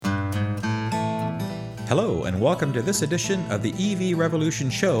Hello, and welcome to this edition of the EV Revolution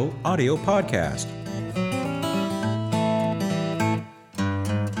Show audio podcast.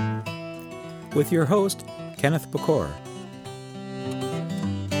 With your host, Kenneth Bacor.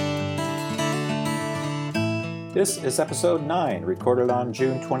 This is episode 9, recorded on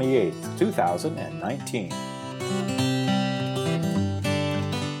June 28th, 2019.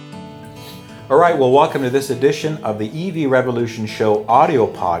 All right, well, welcome to this edition of the EV Revolution Show audio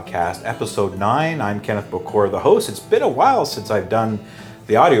podcast, episode 9. I'm Kenneth Bacor, the host. It's been a while since I've done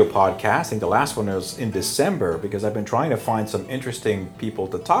the audio podcast. I think the last one was in December because I've been trying to find some interesting people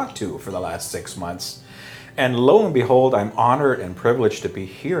to talk to for the last 6 months. And lo and behold, I'm honored and privileged to be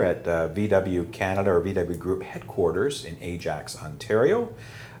here at VW Canada or VW Group headquarters in Ajax, Ontario,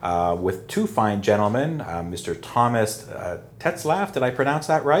 with two fine gentlemen, Mr. Thomas Tetzlaff. Did I pronounce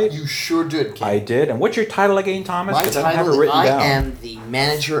that right? You sure did, Ken. I did. And what's your title again, Thomas? My title, I am the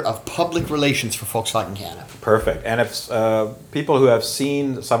Manager of Public Relations for Volkswagen Canada. Perfect. And if people who have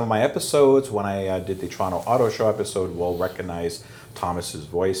seen some of my episodes, when I did the Toronto Auto Show episode, will recognize Thomas's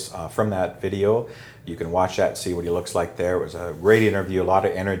voice from that video. You can watch that and see what he looks like there. It was a great interview, a lot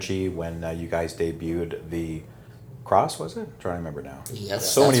of energy when you guys debuted the Cross, was it? I'm trying to remember now. Yes,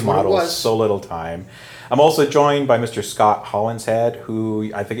 so many models, so little time. I'm also joined by Mr. Scott Hollinshead,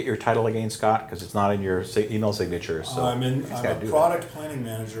 who I forget your title again, Scott, because it's not in your email signature. So I'm a product planning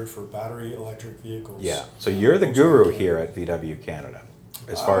manager for battery electric vehicles. Yeah, so you're the guru here at VW Canada,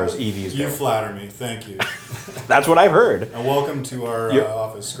 as far as EVs go. You flatter me, thank you. That's what I've heard. And welcome to our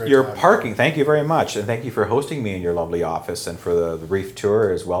office. Great your parking, thank you very much, and thank you for hosting me in your lovely office and for the brief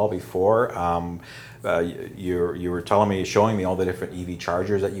tour as well before. You were telling me, showing me all the different EV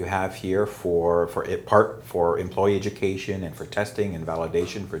chargers that you have here for employee education and for testing and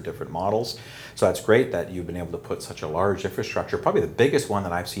validation for different models. So that's great that you've been able to put such a large infrastructure, probably the biggest one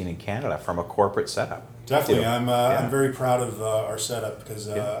that I've seen in Canada from a corporate setup. Definitely, I'm very proud of our setup because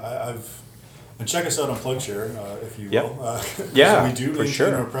and check us out on PlugShare if you will. Yeah, we do for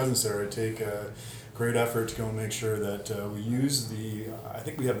sure. Our presence there. I take great effort to go and make sure that we use I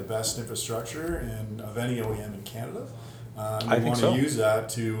think we have the best infrastructure of any OEM in Canada. We want to use that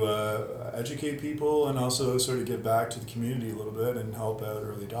to educate people and also sort of give back to the community a little bit and help out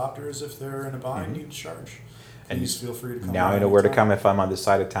early adopters if they're in a bind, need to charge. Please feel free to come. Now I know where to come if I'm on this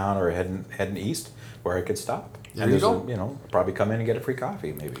side of town or heading east, where I could stop. There you go. Probably come in and get a free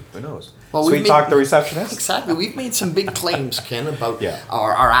coffee, maybe. Who knows? Well, Sweet talk the receptionist. Exactly. We've made some big claims, Ken, about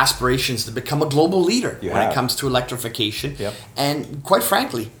our aspirations to become a global leader when it comes to electrification. Yep. And quite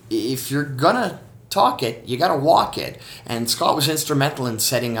frankly, if you're going to talk it, you got to walk it. And Scott was instrumental in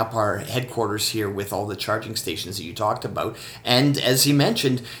setting up our headquarters here with all the charging stations that you talked about. And as he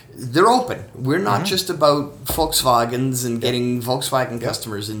mentioned, they're open. We're not just about Volkswagens and getting Volkswagen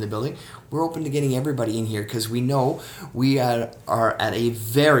customers in the building. We're open to getting everybody in here because we know we are at a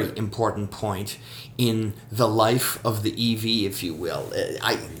very important point in the life of the EV, if you will.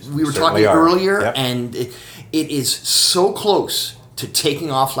 We were talking earlier, and it is so close to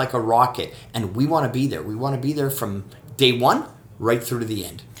taking off like a rocket, and we want to be there. We want to be there from day one right through to the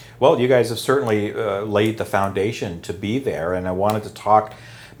end. Well, you guys have certainly laid the foundation to be there, and I wanted to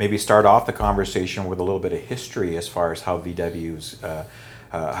maybe start off the conversation with a little bit of history as far as how VW's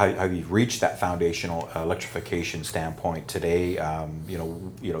how you've reached that foundational electrification standpoint today.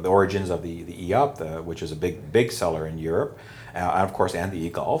 The origins of the e-up, which is a big seller in Europe, and of course, and the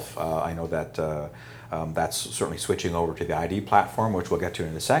e-Golf. I know that that's certainly switching over to the ID platform, which we'll get to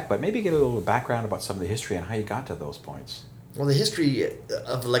in a sec. But maybe give a little background about some of the history and how you got to those points. Well, the history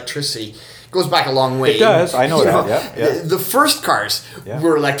of electricity goes back a long way. It does. I know that. Yeah. The first cars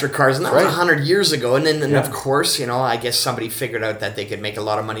were electric cars, and that was 100 years ago. And then, of course, I guess somebody figured out that they could make a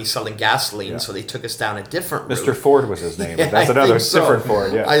lot of money selling gasoline, so they took us down a different route. Mr. Ford was his name. But that's another different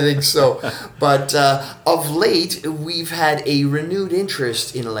Ford. Yeah, I think so. But of late, we've had a renewed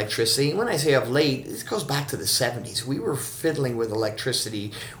interest in electricity. And when I say of late, it goes back to the 70s. We were fiddling with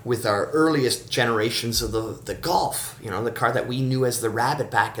electricity with our earliest generations of the Golf, the car that we knew as the Rabbit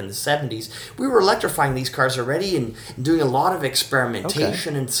back in the 70s. We were electrifying these cars already and doing a lot of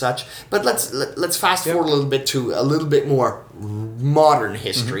experimentation and such. But let's fast forward a little bit to a little bit more modern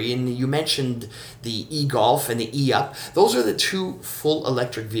history. And you mentioned the e-Golf and the e-up. Those are the two full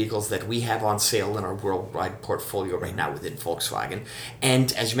electric vehicles that we have on sale in our worldwide portfolio right now within Volkswagen.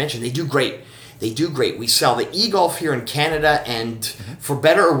 And as you mentioned, they do great. We sell the e-Golf here in Canada, and for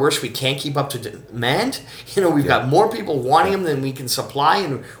better or worse, we can't keep up to demand. We've got more people wanting them than we can supply,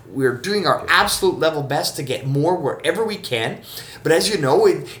 and we're doing our absolute level best to get more wherever we can. But as you know,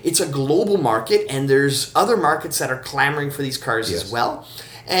 it's a global market, and there's other markets that are clamoring for these cars as well.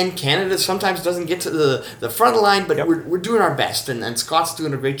 And Canada sometimes doesn't get to the front line, but we're doing our best. And Scott's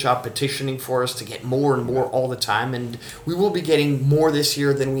doing a great job petitioning for us to get more and more all the time. And we will be getting more this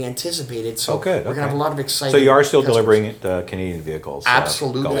year than we anticipated. So we're going to have a lot of exciting. So you are still delivering Canadian vehicles?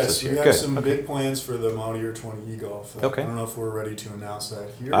 Absolutely. Yes, we have some big plans for the Model Year 20 e-Golf. I don't know if we're ready to announce that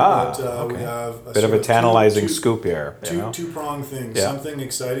here, but we have a bit of a tantalizing scoop here. Two-pronged thing. Something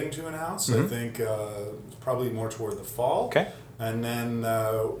exciting to announce. I think probably more toward the fall. Okay. And then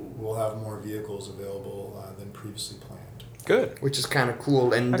we'll have more vehicles available than previously planned. Good. Which is kind of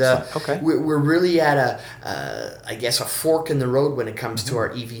cool. And okay. We're really at a fork in the road when it comes to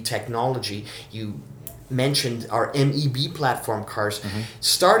our EV technology. You mentioned our MEB platform cars.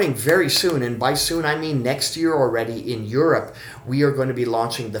 Starting very soon, and by soon I mean next year already in Europe, we are going to be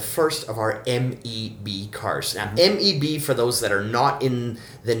launching the first of our MEB cars. Now, MEB, for those that are not in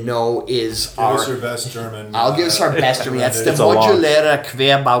the know, is Give us your best German. I'll give us our best German. That's the Moduläre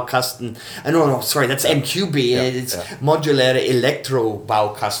Querbaukasten. Sorry, that's MQB. It's Moduläre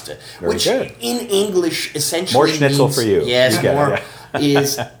Elektrobaukasten. Which good. In English essentially more schnitzel means, for you. Yes, more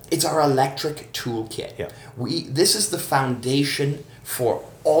is... It's our electric toolkit. Yeah. This is the foundation for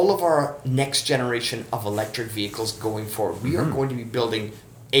all of our next generation of electric vehicles going forward. We are going to be building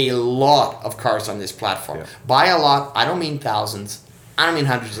a lot of cars on this platform. Yeah. By a lot, I don't mean thousands. I don't mean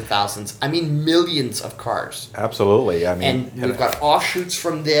hundreds of thousands. I mean millions of cars. Absolutely. I mean, and we've got offshoots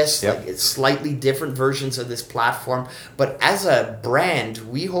from this, like it's slightly different versions of this platform. But as a brand,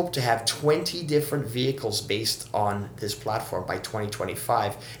 we hope to have 20 different vehicles based on this platform by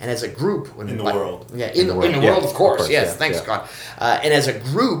 2025. And as a group, in the world, in the world, of course. Yes, thanks, Scott. And as a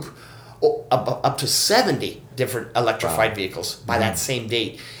group, up to 70 different electrified vehicles by that same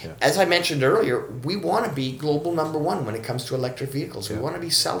date. Yeah. As I mentioned earlier, we want to be global number one when it comes to electric vehicles. We want to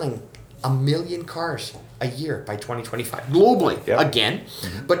be selling 1 million cars a year by 2025 globally again.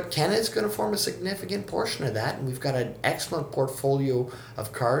 But Canada is going to form a significant portion of that, and we've got an excellent portfolio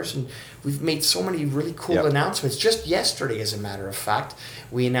of cars, and we've made so many really cool announcements. Just yesterday, as a matter of fact,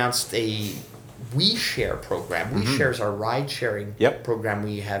 we announced a WeShare program. WeShare is our ride-sharing program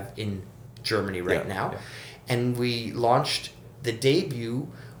we have in Germany right now. And we launched the debut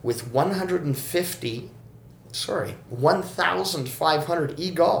with 1,500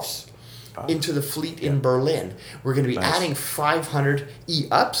 e-Golfs into the fleet in Berlin. We're going to be adding 500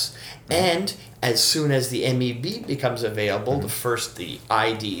 e-ups, and as soon as the MEB becomes available, the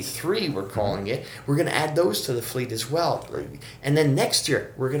ID3 we're calling it, we're going to add those to the fleet as well. And then next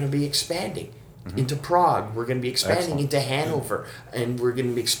year, we're going to be expanding into Prague. We're going to be expanding into Hanover, and we're going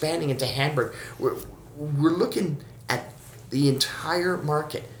to be expanding into Hamburg. We're looking at the entire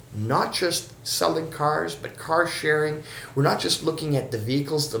market, not just selling cars, but car sharing. We're not just looking at the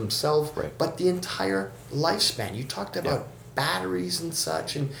vehicles themselves, but the entire lifespan. You talked about batteries and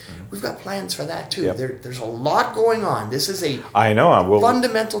such, and we've got plans for that too. There's a lot going on. This is a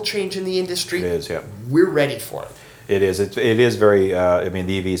fundamental change in the industry. It is, We're ready for it. It is. It is very. I mean,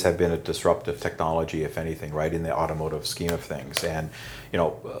 the EVs have been a disruptive technology, if anything, right, in the automotive scheme of things. And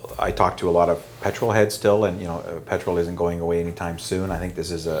I talk to a lot of petrol heads still, and petrol isn't going away anytime soon. I think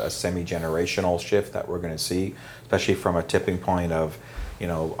this is a semi-generational shift that we're going to see, especially from a tipping point of,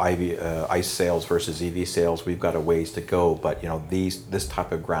 ICE sales versus EV sales. We've got a ways to go, but this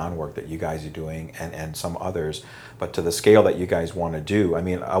type of groundwork that you guys are doing, and some others, but to the scale that you guys want to do. I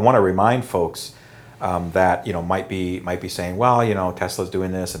mean, I want to remind folks. That might be saying, well, Tesla's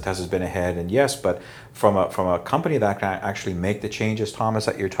doing this and Tesla's been ahead, and yes, but from a company that can actually make the changes, Thomas,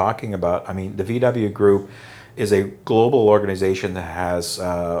 that you're talking about. I mean, the VW Group is a global organization that has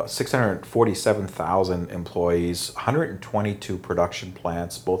 647,000 employees, 122 production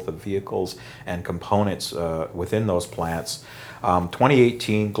plants, both of vehicles and components within those plants.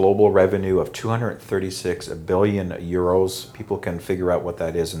 2018 global revenue of 236 billion euros. People can figure out what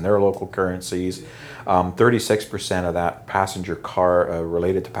that is in their local currencies. 36% of that passenger car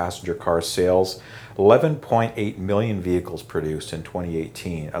related to passenger car sales. 11.8 million vehicles produced in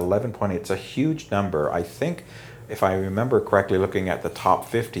 2018. 11.8. It's a huge number. I think, if I remember correctly, looking at the top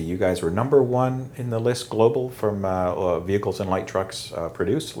 50, you guys were number one in the list global from vehicles and light trucks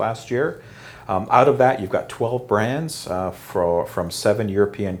produced last year. Out of that, you've got 12 brands from 7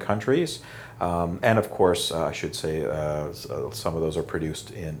 European countries. And of course, I should say, some of those are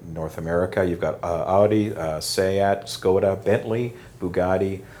produced in North America. You've got Audi, Seat, Skoda, Bentley,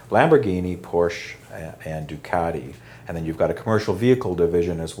 Bugatti, Lamborghini, Porsche, and Ducati. And then you've got a commercial vehicle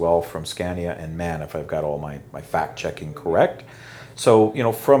division as well from Scania and MAN, if I've got all my fact checking correct. So,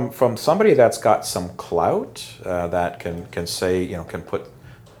 from somebody that's got some clout, that can say, can put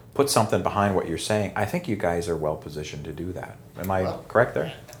something behind what you're saying, I think you guys are well positioned to do that. Am I correct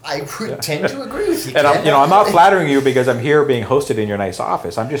there? I would tend to agree with you. And I'm not flattering you because I'm here being hosted in your nice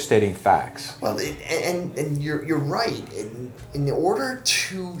office. I'm just stating facts. Well, and you're right. In order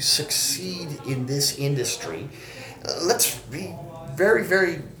to succeed in this industry, let's be very,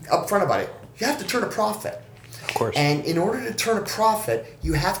 very upfront about it. You have to turn a profit. Of course. And in order to turn a profit,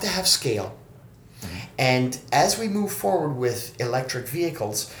 you have to have scale. And as we move forward with electric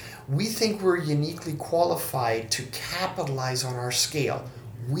vehicles, we think we're uniquely qualified to capitalize on our scale.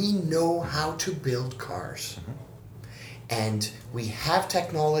 We know how to build cars. And we have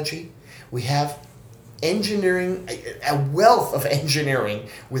technology, we have engineering, a wealth of engineering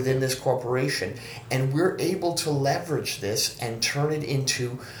within this corporation, and we're able to leverage this and turn it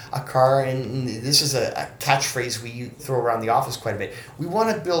into a car. And this is a catchphrase we throw around the office quite a bit. We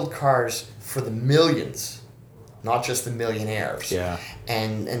want to build cars for the millions, not just the millionaires. Yeah.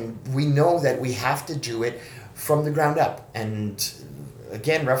 And we know that we have to do it from the ground up. And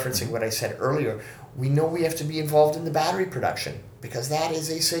again, referencing what I said earlier, we know we have to be involved in the battery production because that is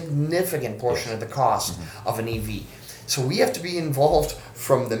a significant portion of the cost of an EV. So we have to be involved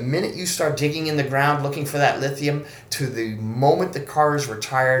from the minute you start digging in the ground looking for that lithium to the moment the car is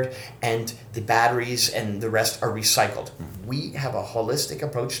retired and the batteries and the rest are recycled. We have a holistic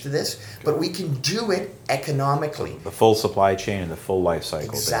approach to this, but we can do it economically. The full supply chain and the full life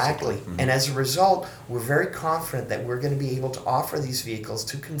cycle. Exactly. And as a result, we're very confident that we're going to be able to offer these vehicles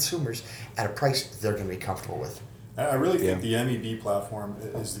to consumers at a price they're going to be comfortable with. I really think the MEB platform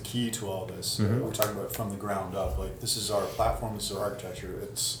is the key to all this. We're talking about from the ground up. Like, this is our platform, this is our architecture.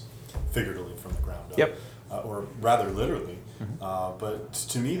 It's figuratively from the ground up. Yep. Or rather literally. But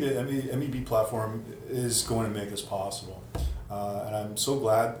to me, the MEB platform is going to make this possible. And I'm so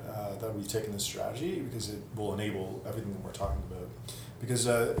glad that we've taken this strategy because it will enable everything that we're talking about. Because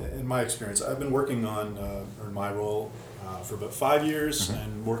in my experience, I've been working on, or in my role, for about 5 years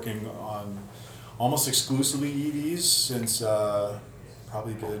and working on almost exclusively EVs since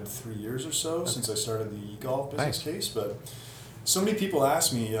probably a good 3 years or so since I started the e-Golf business case. But so many people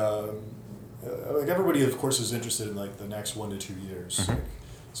ask me, like everybody of course is interested in like the next 1 to 2 years. Like,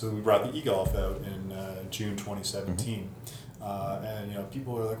 so we brought the e-Golf out in June 2017. And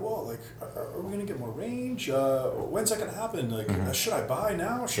people are like, well, like, are we gonna get more range? When's that gonna happen? Like, should I buy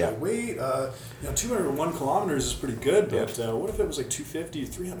now? Should I wait? 201 kilometers is pretty good, but what if it was like 250,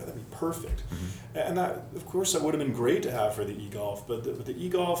 300? That'd be perfect. And that, of course, that would have been great to have for the e-Golf, but the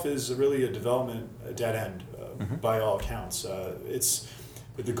e-Golf is really a development dead end by all accounts.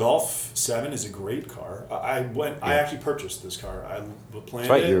 The Golf 7 is a great car. I actually purchased this car. I planned it. That's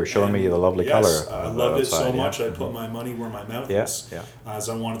right. You were showing me the lovely color. Yes, I loved it so much. I put my money where my mouth is, as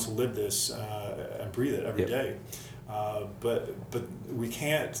I wanted to live this and breathe it every day. But we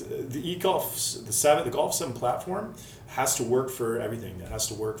can't. The e-Golf, the Golf 7 platform has to work for everything. It has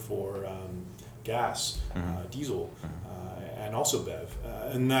to work for gas, diesel, and also BEV,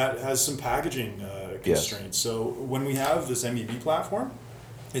 and that has some packaging constraints. So when we have this MEB platform,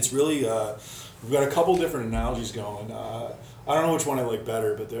 it's really, we've got a couple different analogies going. I don't know which one I like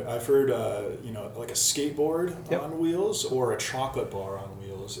better, but I've heard, like a skateboard on wheels or a chocolate bar on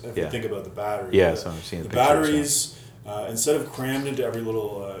wheels, if you think about the battery. Yes, I've seen the pictures, batteries, instead of crammed into every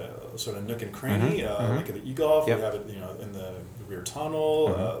little sort of nook and cranny, like the e-Golf, we have it in the rear tunnel.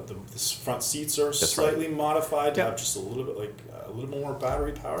 The front seats are slightly modified to have just a little bit more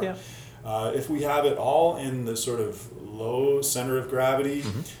battery power. If we have it all in the sort of low center of gravity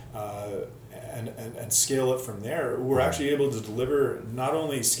and scale it from there, we're actually able to deliver not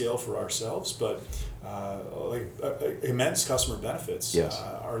only scale for ourselves, but immense customer benefits.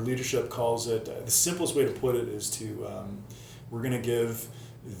 Our leadership calls it, the simplest way to put it is we're going to give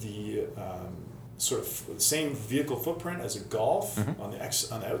the sort of the same vehicle footprint as a Golf on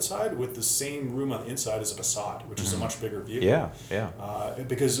the outside with the same room on the inside as a Passat, which is a much bigger vehicle.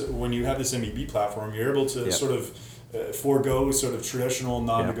 Because when you have this MEB platform, you're able to sort of forego sort of traditional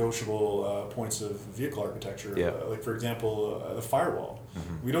non-negotiable points of vehicle architecture. Like for example, the firewall.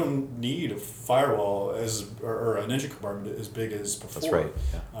 We don't need a firewall or an engine compartment as big as before. That's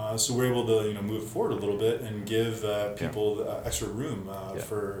right. So we're able to move forward a little bit and give people extra room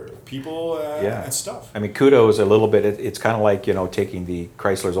for people and stuff. I mean, kudos a little bit. It's kind of like taking the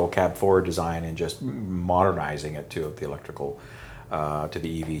Chrysler's old Cab 4 design and just modernizing it to the electrical, to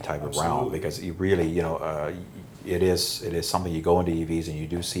the EV type of realm, because you really it is something. You go into EVs and you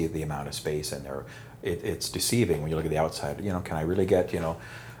do see the amount of space in there. It's deceiving when you look at the outside. Can I really get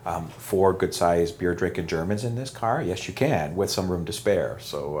 4 good-sized beer-drinking Germans in this car? Yes, you can, with some room to spare.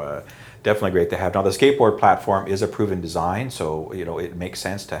 So definitely great to have. Now, the skateboard platform is a proven design, so it makes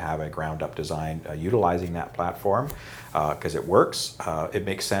sense to have a ground-up design utilizing that platform because it works. It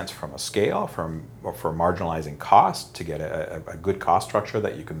makes sense from a scale, for marginalizing cost, to get a good cost structure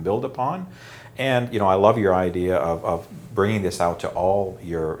that you can build upon. And I love your idea of bringing this out to all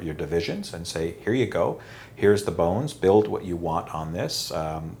your divisions and say, here you go. Here's the bones. Build what you want on this.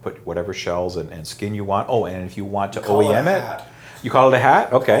 Put whatever shells and skin you want. Oh, and if you want to OEM it, you call it a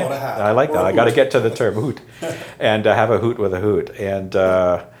hat? Okay, I like that. I got to get to the term hoot, and have a hoot with a hoot. And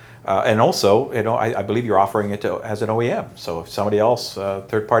also, I believe you're offering it as an OEM. So if somebody else,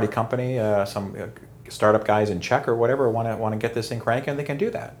 third-party company, some startup guys in Czech or whatever want to get this thing cranking, they can do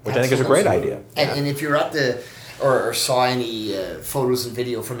that, which I think is a great idea. And if you're at the or saw any photos and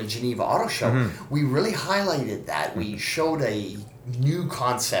video from the Geneva Auto Show, we really highlighted that. We showed a new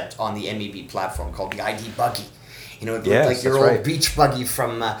concept on the MEB platform called the ID Buggy. It looked like your old beach buggy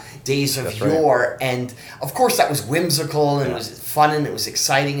from days of yore. Right. And of course that was whimsical and it was fun and it was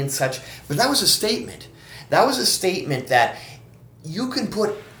exciting and such. But that was a statement. That was a statement that you can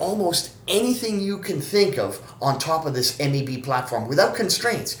put almost anything you can think of on top of this MEB platform without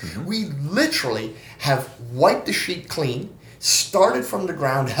constraints. We literally have wiped the sheet clean, started from the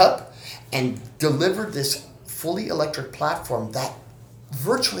ground up, and delivered this fully electric platform that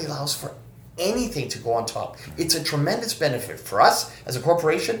virtually allows for anything to go on top. It's a tremendous benefit for us as a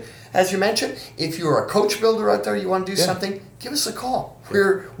corporation. As you mentioned, if you're a coach builder out there, you want to do something, give us a call.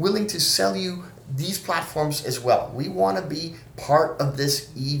 We're willing to sell you these platforms as well. We want to be part of this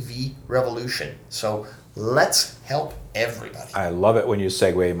EV revolution. So let's help everybody. I love it when you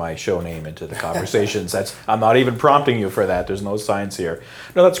segue my show name into the conversations. I'm not even prompting you for that. There's no science here.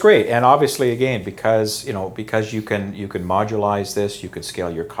 No, that's great. And obviously, again, because you can modularize this, you can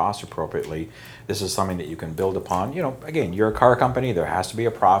scale your costs appropriately. This is something that you can build upon. Again, you're a car company. There has to be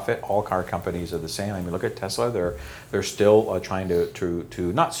a profit. All car companies are the same. I mean, look at Tesla. They're still trying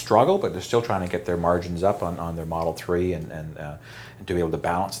to not struggle, but they're still trying to get their margins up on their Model 3 and to be able to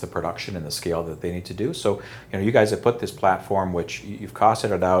balance the production and the scale that they need to do. So, you guys have put this platform, which you've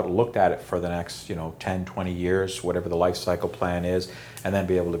costed it out, looked at it for the next, 10, 20 years, whatever the life cycle plan is, and then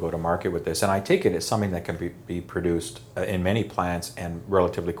be able to go to market with this. And I take it it's something that can be produced in many plants and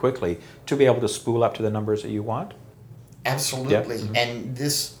relatively quickly to be able to spool up to the numbers that you want. Absolutely. Yeah. And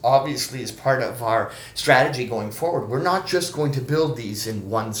this obviously is part of our strategy going forward. We're not just going to build these in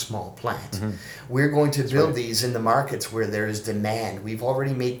one small plant. We're going to build these in the markets where there is demand. We've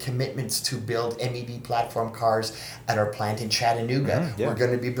already made commitments to build MEB platform cars at our plant in Chattanooga. We're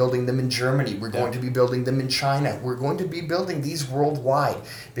going to be building them in Germany. We're going to be building them in China. We're going to be building these worldwide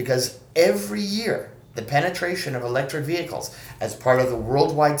because every year the penetration of electric vehicles as part of the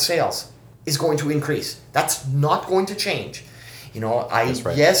worldwide sales is going to increase. That's not going to change.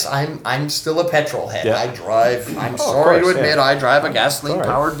 Yes, I'm still a petrol head. I drive, I'm sorry to admit, I drive a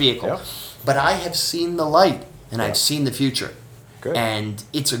gasoline-powered vehicle. Yep. But I have seen the light, and I've seen the future. Good. And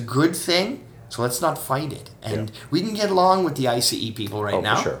it's a good thing, so let's not fight it. And we can get along with the ICE people right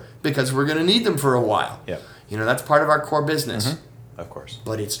now, for sure. Because we're going to need them for a while. Yeah. That's part of our core business. Of course.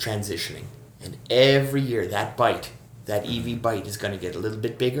 But it's transitioning. And every year, that EV bite is going to get a little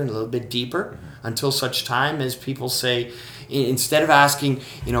bit bigger and a little bit deeper until such time as people say, instead of asking,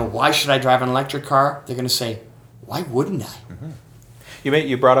 why should I drive an electric car? They're going to say, why wouldn't I?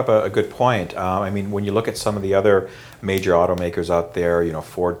 You brought up a good point. When you look at some of the other major automakers out there,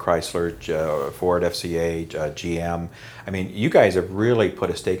 Ford, Chrysler, Ford, FCA, GM. You guys have really put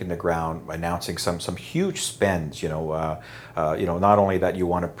a stake in the ground, announcing some huge spends. Not only that you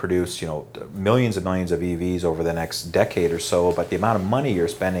want to produce millions and millions of EVs over the next decade or so, but the amount of money you're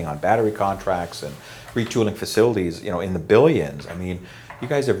spending on battery contracts and retooling facilities, in the billions. You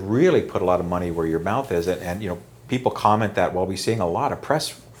guys have really put a lot of money where your mouth is, and people comment that, we're seeing a lot of press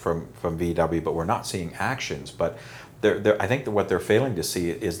from VW, but we're not seeing actions. But I think that what they're failing to see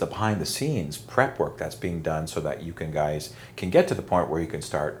is the behind-the-scenes prep work that's being done so that you guys can get to the point where you can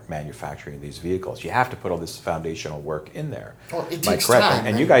start manufacturing these vehicles. You have to put all this foundational work in there. Well, it takes time.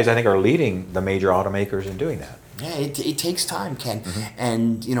 And you guys, I think, are leading the major automakers in doing that. Yeah, it takes time, Ken.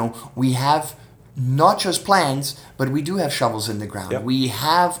 And, we have not just plans, but we do have shovels in the ground. Yep. We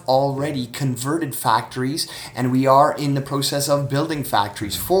have already converted factories, and we are in the process of building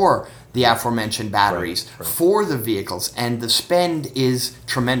factories for the aforementioned batteries, for the vehicles, and the spend is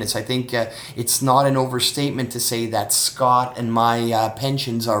tremendous. I think it's not an overstatement to say that Scott and my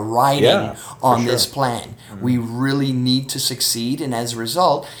pensions are riding on this plan. We really need to succeed, and as a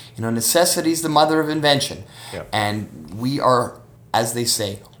result, necessity is the mother of invention. Yep. And we are as they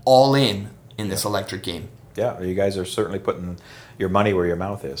say, all in this electric game. Yeah, you guys are certainly putting your money where your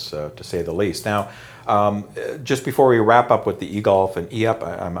mouth is, to say the least. Now, just before we wrap up with the e-Golf and e-Up,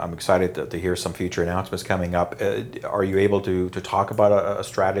 I'm excited to hear some future announcements coming up. Are you able to talk about a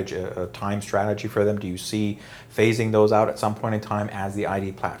strategy, a time strategy for them? Do you see phasing those out at some point in time as the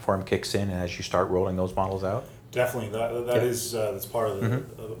ID platform kicks in and as you start rolling those models out? Definitely, that's part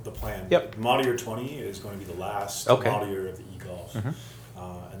of the plan. Yep. Model year 20 is going to be the last model year of the e-Golf.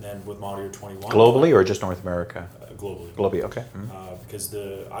 And then with model year 21... Globally or just North America? Globally. Globally, okay. Because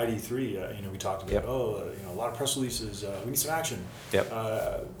the ID3, we talked about, a lot of press releases, we need some action. Yep.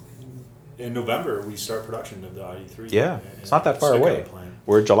 In November, we start production of the ID3. Yeah, it's not that far away.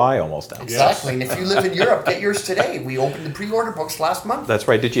 We're July almost now. Exactly, and if you live in Europe, get yours today. We opened the pre-order books last month. That's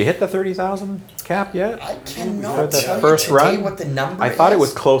right. Did you hit the 30,000 cap yet? I cannot tell first you today run? what the number is. I thought it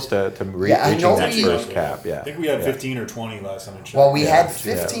was close to reaching that we- first cap. Yeah. I think we had 15 or 20 last time I checked. Well, we had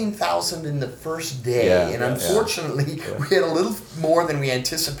 15,000 in the first day, and unfortunately, we had a little more than we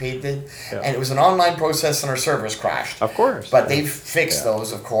anticipated, and it was an online process and our servers crashed. Of course. But they've fixed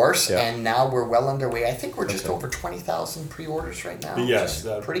those, of course, and now we're well underway. I think we're just over 20,000 pre-orders right now. Yes.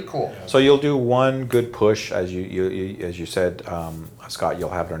 Pretty cool. So you'll do one good push, as you said, Scott. You'll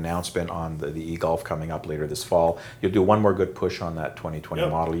have an announcement on the e-Golf coming up later this fall. You'll do one more good push on that 2020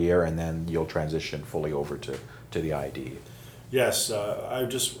 model year, and then you'll transition fully over to the ID. Yes, I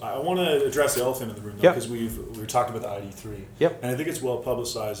want to address the elephant in the room because we talked about the ID3. Yep. And I think it's well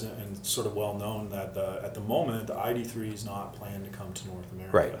publicized and sort of well known that at the moment the ID3 is not planned to come to North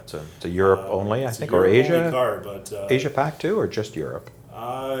America. Right. It's a Europe only, I think, or Asia. Only car, but Asia Pac too, or just Europe?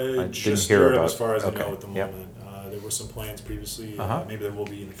 Just hear Europe, about, as far as okay. I know at the Yep. moment. There were some plans previously. Maybe there will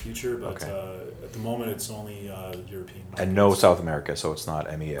be in the future, but at the moment it's only European. And no South America, so it's not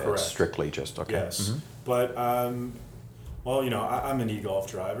EMEA. Correct. It's strictly just Yes, but well, I'm an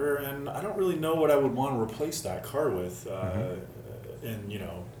e-Golf driver, and I don't really know what I would want to replace that car with in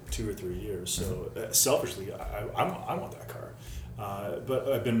 2 or 3 years. So selfishly, I want that car. But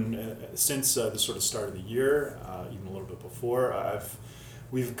I've been since the sort of start of the year, even a little bit before.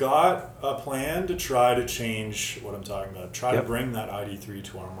 We've got a plan to try to change what I'm talking about. Try to bring that ID3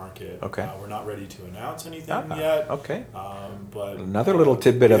 to our market. Okay. We're not ready to announce anything yet. Okay. But another little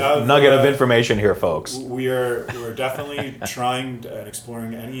tidbit of nugget of information here, folks. We're definitely trying and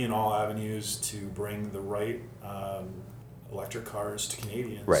exploring any and all avenues to bring the right electric cars to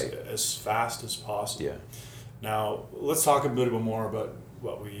Canadians as fast as possible. Yeah. Now let's talk a bit more about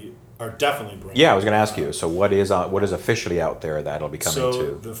what we are definitely bringing. Yeah, I was going to ask you. So what is officially out there that'll be coming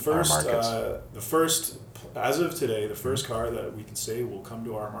to our markets? The first, as of today, the first car that we can say will come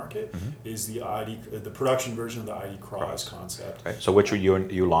to our market is the the production version of the ID Cross concept. Right. So which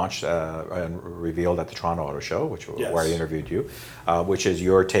you launched and revealed at the Toronto Auto Show, where I interviewed you, which is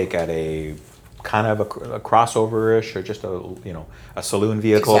your take at a kind of a crossover-ish, or just a saloon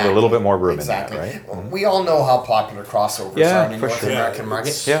vehicle with a little bit more room in that, right? We all know how popular crossovers are in the North American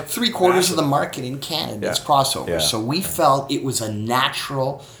market. Yeah. 3/4 of the market in Canada is crossovers. So we felt it was a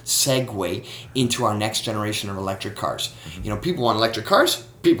natural segue into our next generation of electric cars. People want electric cars.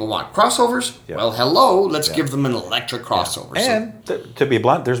 People want crossovers. Yeah. Well, hello. Let's give them an electric crossover. And to be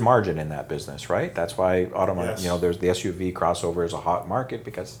blunt, there's margin in that business, right? That's why there's the SUV crossover is a hot market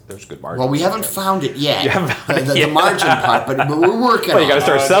because there's good margin. Well, we haven't found it yet. The margin part, but we're working on it. Well, you got to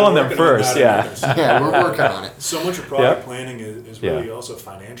start selling them first. Yeah, we're working on it. So much of product planning is really also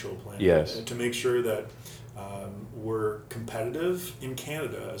financial planning. Yes. To make sure that we're competitive in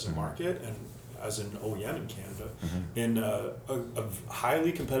Canada as a market and as an OEM in Canada, in a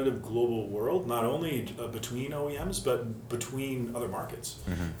highly competitive global world, not only between OEMs, but between other markets.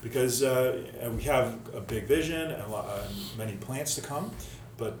 Because we have a big vision and many plants to come,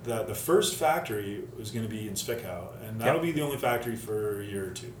 but the first factory is going to be in Zwickau, and that'll be the only factory for a year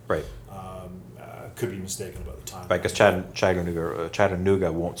or two. Right. Could be mistaken about the time. Right, because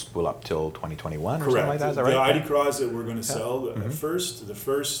Chattanooga won't spool up till 2021 or something like that. Is that right? The ID Cross that we're going to sell, the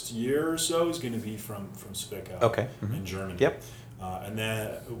first year or so is going to be from Zwickau in Germany. Yep. And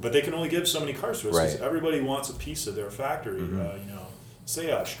then, but they can only give so many cars to us because everybody wants a piece of their factory. Seat,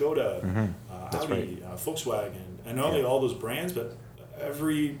 Skoda, Audi, Volkswagen, and not only all those brands, but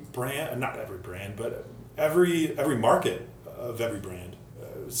every brand, not every brand, but every market of every brand.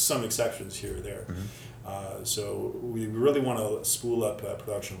 Some exceptions here or there. So we really want to spool up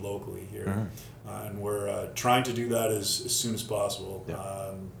production locally here, and we're trying to do that as soon as possible.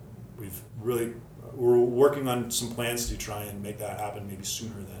 We're working on some plans to try and make that happen maybe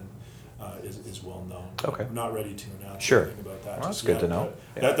sooner than is well known. Okay. We're not ready to announce anything about that. Well, that's good to know.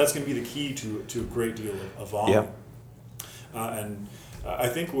 That's going to be the key to a great deal of volume. And I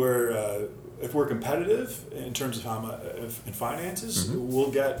think if we're competitive in terms of how much in finances,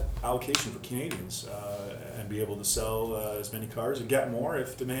 we'll get allocation for Canadians and be able to sell as many cars and get more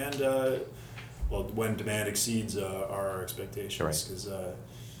if demand, when demand exceeds our expectations. Because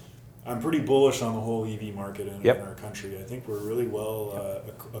I'm pretty bullish on the whole EV market in our country. I think we're really well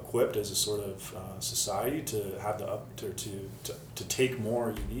equipped as a sort of society to have to take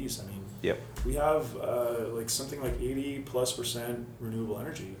more EVs. I mean, we have something like 80+% renewable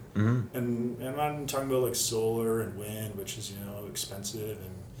energy, and I'm not talking about like solar and wind, which is expensive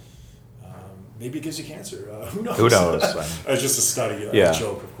and maybe it gives you cancer. Who knows? It's just a study, a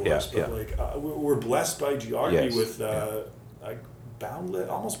joke, of course. But we're blessed by geography with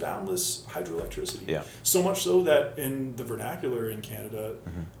almost boundless hydroelectricity. Yeah. So much so that in the vernacular in Canada,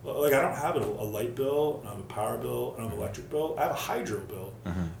 I don't have a light bill, I don't have a power bill, I don't have an electric bill. I have a hydro bill,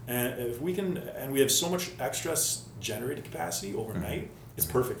 and if we can, and we have so much extra generating capacity overnight, it's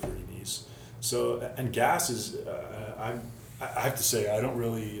perfect for EVs. So and gas is, I have to say I don't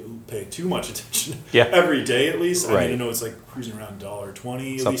really pay too much attention every day at least. I mean, I know it's like cruising around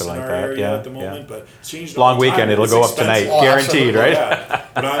 $1.20 at least in our area at the moment, but it's changed. Long weekend, it'll go up tonight, guaranteed, right?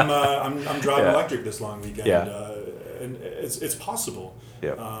 But I'm driving electric this long weekend, and it's possible.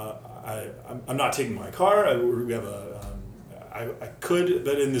 I'm not taking my car. We have I could,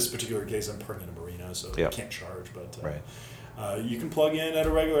 but in this particular case, I'm parking in a marina, so I can't charge. But you can plug in at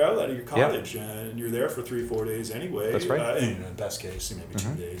a regular outlet at your cottage, and you're there for 3-4 days anyway. That's right. In best case, maybe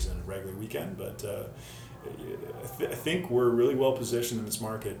 2 days in a regular weekend. But I think we're really well positioned in this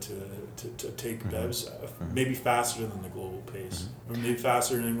market to take BEVs maybe faster than the global pace, or maybe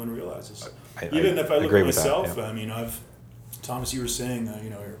faster than anyone realizes. Even if I look at myself, I mean, Thomas, you were saying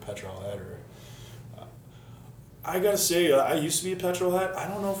you're a petrol head, or I gotta say, I used to be a petrol head. I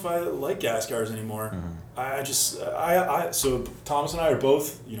don't know if I like gas cars anymore. So Thomas and I are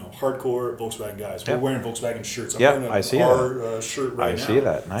both, hardcore Volkswagen guys. We're wearing Volkswagen shirts. I'm wearing a shirt right now. I see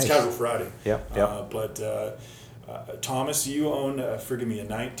that. Nice. It's Casual Friday. But Thomas, you own, forgive me, a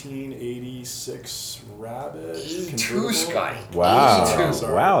 1986 Rabbit convertible.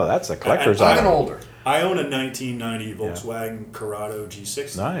 Wow, that's a collector's item. Even older. I own a 1990 Volkswagen Corrado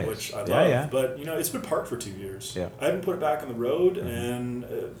G60, which I love, but it's been parked for 2 years. I haven't put it back on the road, and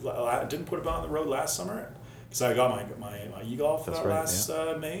I didn't put it back on the road last summer because I got my e-Golf last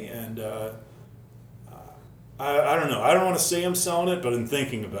May, and I don't know. I don't want to say I'm selling it, but I'm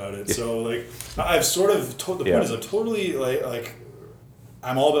thinking about it. So I've sort of the point is I'm totally like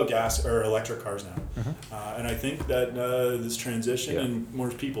I'm all about gas or electric cars now, and I think that this transition in more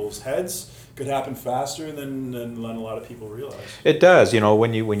people's heads could happen faster than a lot of people realize. It does.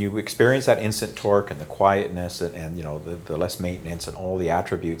 When you experience that instant torque and the quietness and the less maintenance and all the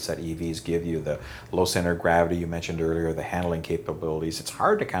attributes that EVs give you, the low center of gravity you mentioned earlier, the handling capabilities, it's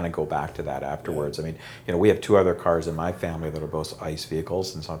hard to kind of go back to that afterwards. I mean, we have 2 other cars in my family that are both ICE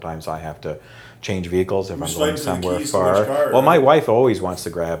vehicles, and sometimes I have to change vehicles if I'm going somewhere far. Well, my wife always wants to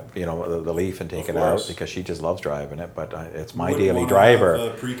grab the Leaf and take it out because she just loves driving it, but it's my daily driver.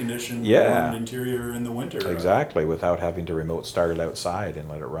 Have a preconditioned interior in the winter. Exactly, without having to remote start it outside and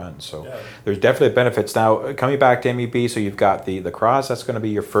let it run. So there's definitely benefits. Now, coming back to MEB, so you've got the Cross, that's going to be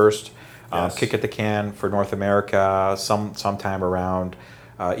your first kick at the can for North America sometime around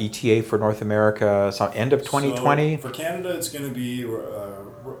ETA for North America, end of 2020? So for Canada, it's going to be,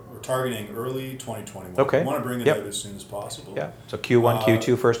 we're targeting early 2021. Okay. We want to bring it out as soon as possible. Yeah, so Q1,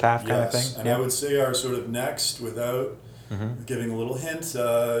 Q2, first half kind of thing? And I would say our sort of next, without giving a little hint,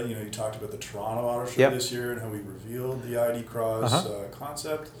 you talked about the Toronto Auto Show this year and how we revealed the ID Cross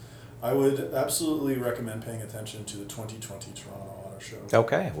concept. I would absolutely recommend paying attention to the 2020 Toronto Auto Show.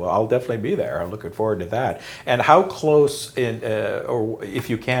 Okay, well, I'll definitely be there. I'm looking forward to that. And how close, or if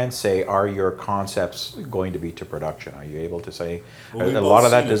you can say, are your concepts going to be to production? Are you able to say a lot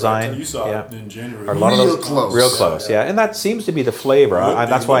of that design? You saw it in January. Are a lot of those real close? Yeah, and that seems to be the flavor.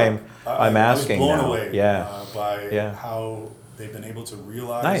 That's why I'm asking I was blown now. Away, by how they've been able to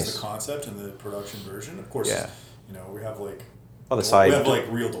realize the concept and the production version. Of course, we have the side. We have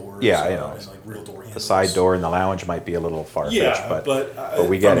real doors. Yeah, and real door handles. The side door in the lounge might be a little far-fetched, but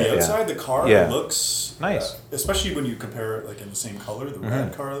we from get it. The outside, the car looks nice, especially when you compare it in the same color. The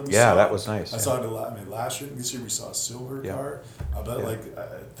red car that we saw. Yeah, that was nice. I saw it last year. This year we saw a silver car.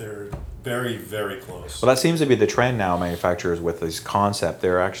 But they're very, very close. Well, that seems to be the trend now. Manufacturers with this concept,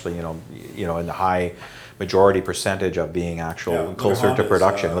 they're actually in the high majority percentage of being closer to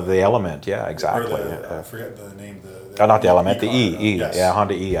production of the Element. Yeah, exactly. I forget the name. Not the Element, the E. Yes. Yeah,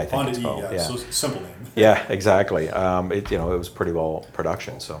 Honda E. I think Honda it's called. E. So simple name. Yeah, exactly. It was pretty well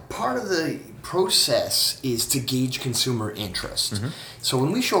production. So part of the process is to gauge consumer interest. So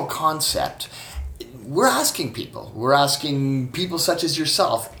when we show a concept, we're asking people such as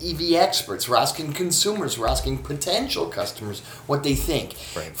yourself, EV experts, we're asking consumers, we're asking potential customers what they think.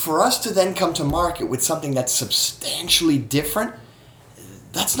 Right. For us to then come to market with something that's substantially different,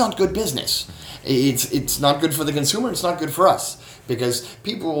 that's not good business. It's not good for the consumer, it's not good for us. Because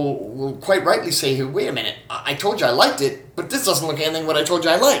people will quite rightly say, hey, wait a minute, I told you I liked it, but this doesn't look anything what I told you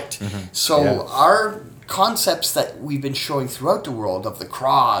I liked. So our concepts that we've been showing throughout the world of the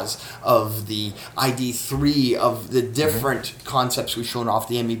Cross, of the ID3, of the different concepts we've shown off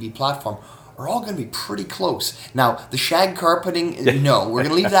the MEB platform are all going to be pretty close. Now, the shag carpeting, no, we're going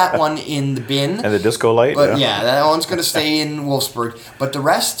to leave that one in the bin. And the disco light? But yeah, that one's going to stay in Wolfsburg. But the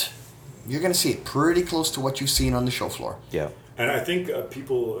rest, you're going to see it pretty close to what you've seen on the show floor. Yeah. And I think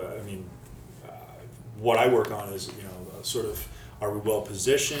people, what I work on is, sort of, are we well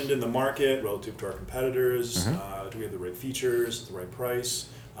positioned in the market relative to our competitors? Do we have the right features, the right price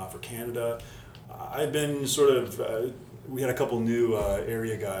for Canada? I've been sort of, we had a couple new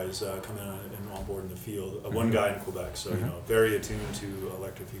area guys coming on board in the field. One guy in Quebec, so very attuned to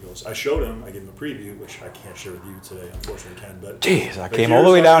electric vehicles. I showed him, I gave him a preview, which I can't share with you today, unfortunately, Ken. But jeez, I came all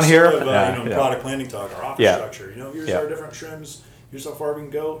the way down here. Sort of, product planning talk, our office structure. Here's our different trims. Here's how far we can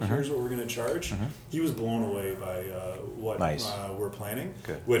go. Here's what we're going to charge. He was blown away by what we're planning.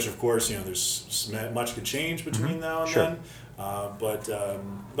 Good. Which, of course, there's much could change between now and then.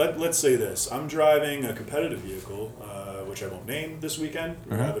 But let's say this: I'm driving a competitive vehicle, which I won't name this weekend.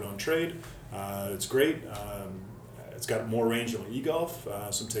 We have it on trade. It's great. It's got more range than an e-Golf,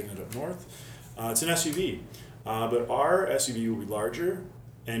 so I'm taking it up north. It's an SUV, but our SUV will be larger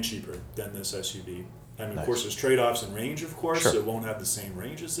and cheaper than this SUV. And of course, there's trade-offs in range, of course. So it won't have the same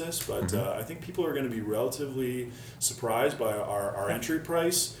range as this, but I think people are going to be relatively surprised by our entry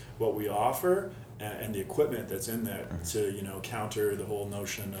price, what we offer, and the equipment that's in there to counter the whole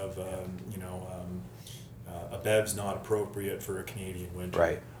notion of a BEV's not appropriate for a Canadian winter.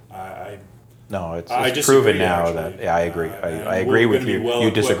 Right. No, it's proven now that I agree. I agree with you.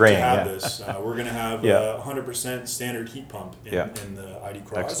 You disagreeing? We're going to have 100% standard heat pump in the ID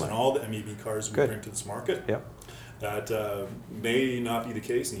Cross and all the MEB cars we bring to this market. Yep. That may not be the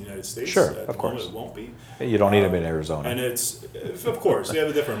case in the United States. Sure, At of course. Moment, it won't be. You don't need them in Arizona. And it's, of course, they have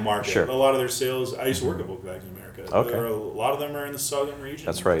a different market. Sure. A lot of their sales, I used to work at Volkswagen America. Okay. A lot of them are in the southern region.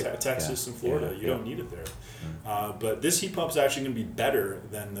 That's right. Texas and Florida. You don't need it there. But this heat pump is actually going to be better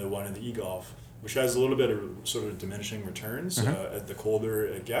than the one in the e-Golf, which has a little bit of sort of diminishing returns. The colder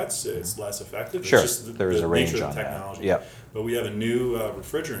it gets, it's less effective. Sure, it's just there is a range nature on of the technology. that. But we have a new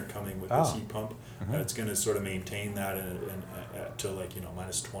refrigerant coming with this heat pump. It's going to sort of maintain that to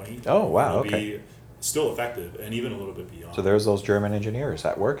minus 20. Oh, wow, It'll be still effective and even a little bit beyond. So there's those German engineers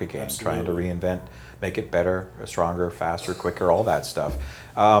at work again, Absolutely. trying to reinvent, make it better, stronger, faster, quicker, all that stuff.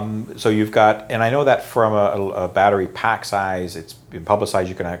 So you've got, and I know that from a battery pack size, it's been publicized,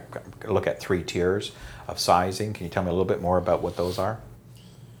 you can look at 3 tiers of sizing. Can you tell me a little bit more about what those are?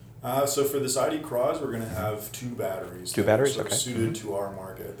 So for this ID Cross, we're going to have 2 batteries. 2 batteries, sort of okay. Suited to our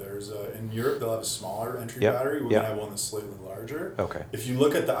market. There's in Europe they'll have a smaller entry battery. We're going to have one that's slightly larger. Okay. If you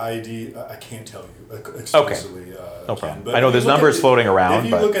look at the ID, I can't tell you exclusively. No problem. But I know there's numbers floating around.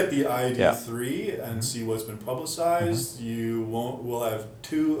 If you look at the ID3 and see what's been publicized, we'll have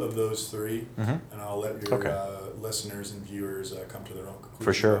 2 of those 3, and I'll let your listeners and viewers come to their own conclusion.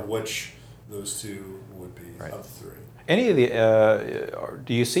 For sure. On which those 2 would be of 3. Any of the,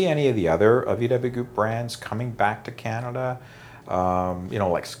 do you see any of the other VW Group brands coming back to Canada?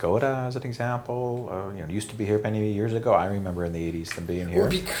 Like Skoda as an example. Used to be here many years ago. I remember in the 80s them being here. It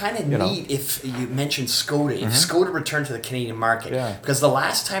would be kind of neat if you mentioned Skoda. If Skoda returned to the Canadian market. Yeah. Because the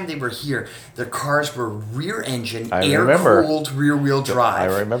last time they were here, their cars were rear engine, air-cooled, rear-wheel drive.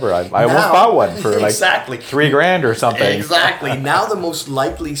 I remember. I almost bought one for like $3,000 or something. Exactly. Now the most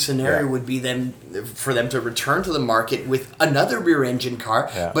likely scenario would be for them to return to the market with another rear engine car,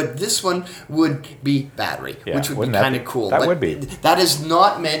 but this one would be battery, which would be kind of cool. That would be. That is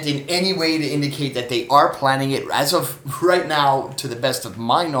not meant in any way to indicate that they are planning it. As of right now, to the best of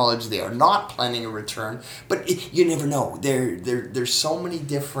my knowledge, they are not planning a return. But you never know. There's so many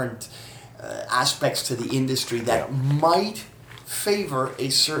different aspects to the industry that might favor a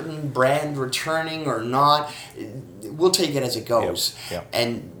certain brand returning or not. We'll take it as it goes.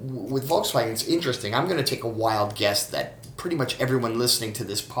 And with Volkswagen, it's interesting. I'm going to take a wild guess that pretty much everyone listening to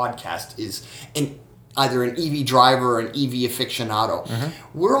this podcast is either an EV driver or an EV aficionado.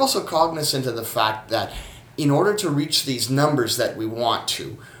 We're also cognizant of the fact that in order to reach these numbers that we want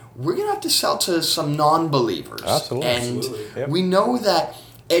to, we're going to have to sell to some non-believers. Absolutely. And we know that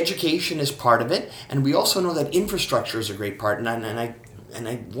education is part of it, and we also know that infrastructure is a great part. And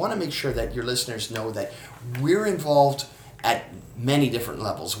I want to make sure that your listeners know that we're involved at many different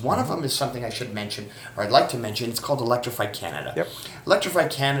levels. One of them is something I should mention, or I'd like to mention. It's called Electrify Canada. Yep. Electrify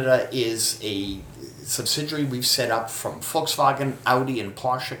Canada is a subsidiary we've set up from Volkswagen, Audi, and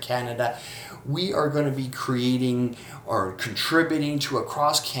Porsche Canada. We are going to be creating or contributing to a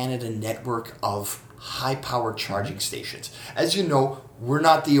cross-Canada network of high-power charging stations. As you know, we're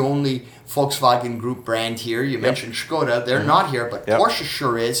not the only Volkswagen Group brand here. You mentioned Skoda. They're not here, but Porsche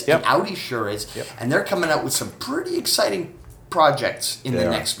sure is, and Audi sure is. And they're coming out with some pretty exciting projects in the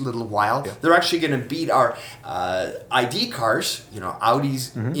next little while. They're actually going to beat our ID cars. You know,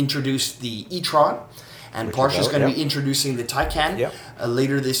 Audi's introduced the e-tron, and Porsche's going to be introducing the Taycan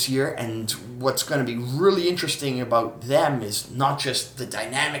later this year. And what's going to be really interesting about them is not just the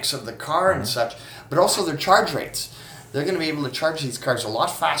dynamics of the car and such, but also their charge rates. They're going to be able to charge these cars a lot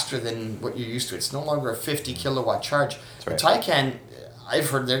faster than what you're used to. It's no longer a 50 kilowatt charge. The Taycan, I've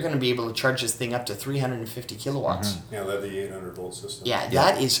heard they're going to be able to charge this thing up to 350 kilowatts. Yeah, they have the 800 volt system. Yeah,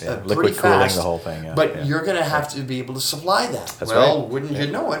 that is pretty liquid fast. cooling the whole thing. But you're going to have to be able to supply that. Wouldn't you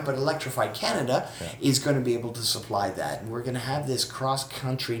know it? But Electrify Canada is going to be able to supply that. And we're going to have this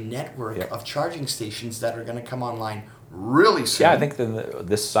cross-country network of charging stations that are going to come online really soon. Yeah, I think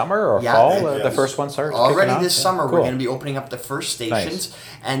this summer or fall, the first one starts. Already this summer, we're going to be opening up the first stations,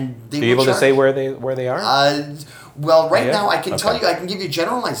 and they will. Are you able to say where they are? Well, right now I can tell you, I can give you a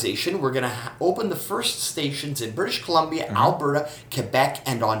generalization. We're going to open the first stations in British Columbia, Alberta, Quebec,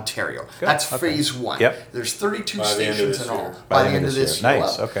 and Ontario. That's phase one. There's 32 stations in all by the end of this year.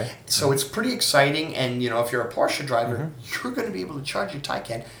 Nice. Okay. So it's pretty exciting, and if you're a Porsche driver, you're going to be able to charge your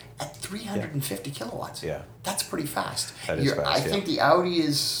Taycan at 350 kilowatts. Yeah. That's pretty fast. That is fast, I think the Audi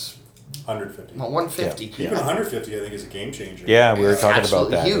is 150. Well, 150. Even 150, I think, is a game changer. Yeah, we were talking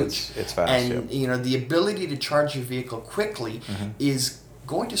about that. Huge. It's fast. And the ability to charge your vehicle quickly is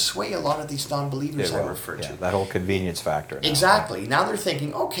going to sway a lot of these non-believers I refer to. That whole convenience factor. Exactly. Now they're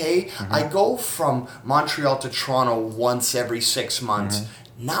thinking, okay, I go from Montreal to Toronto once every 6 months.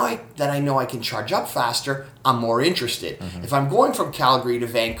 Now that I know I can charge up faster, I'm more interested. If I'm going from Calgary to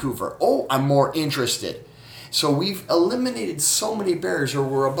Vancouver, I'm more interested. So we've eliminated so many barriers, or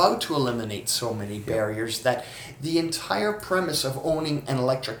we're about to eliminate so many barriers, that the entire premise of owning an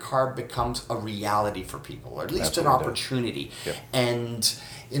electric car becomes a reality for people, or at least an opportunity. And,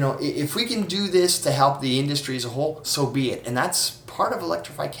 if we can do this to help the industry as a whole, so be it. And that's part of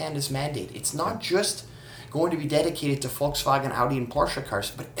Electrify Canada's mandate. It's not just going to be dedicated to Volkswagen, Audi, and Porsche cars,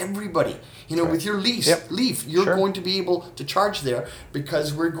 but everybody. With your Leaf, you're going to be able to charge there,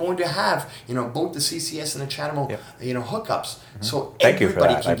 because we're going to have, both the CCS and the CHAdeMO, hookups. So Thank you for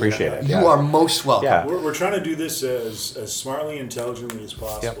that. I appreciate it. You are most welcome. Yeah. We're trying to do this as smartly, intelligently as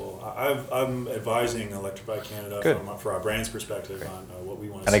possible. I'm advising Electrify Canada for our brand's perspective on what we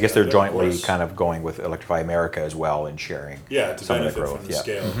want to see. And I guess they're jointly kind of going with Electrify America as well and sharing to some of the benefit growth. from the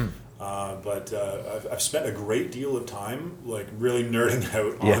scale. But I've spent a great deal of time really nerding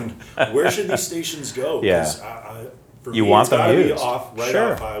out on where should these stations go. For you me, want it's them used. Be off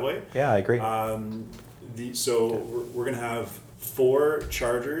highway. Yeah, I agree. We're going to have 4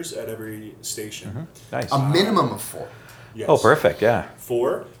 chargers at every station. Nice. A minimum of 4. Yes. Oh, perfect. Yeah.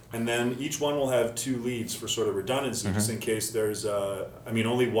 4. And then each one will have 2 leads for sort of redundancy, just in case there's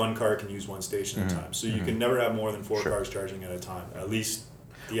only one car can use one station at a time. So you can never have more than 4 cars charging at a time, at least.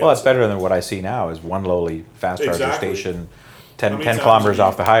 Well, it's better than what I see now is one lowly fast charger station 10 kilometers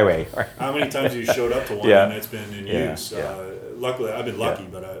off the highway. How many times have you showed up to one and it's been in use? Luckily, I've been lucky,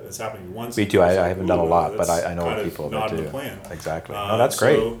 but it's happened to me once. Me too. I haven't done a lot, but I know people that do. Not in the plan. Exactly. No, that's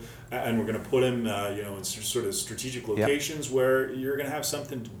great. And we're going to put them, in sort of strategic locations where you're going to have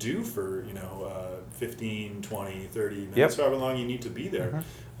something to do for, 15, 20, 30 minutes, however long you need to be there.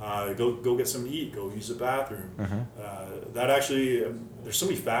 Go get something to eat. Go use the bathroom. That actually, there's so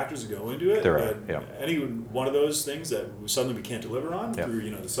many factors that go into it. There are. Any one of those things that suddenly we can't deliver on through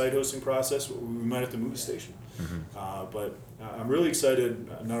the site hosting process, we might have to move the station. But I'm really excited,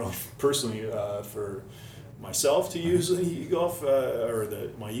 not only personally for myself to use the eGolf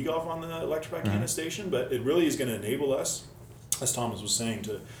my eGolf on the Electrify Canada station, but it really is going to enable us, as Thomas was saying,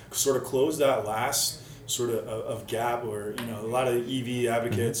 to sort of close that last sort of gap where a lot of EV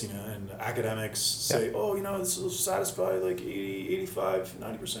advocates and academics say this will satisfy like 80, 85,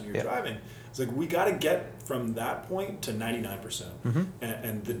 90% of your driving. It's like we got to get from that point to 99%,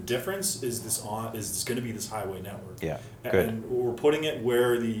 and the difference is going to be this highway network. Yeah, good. And we're putting it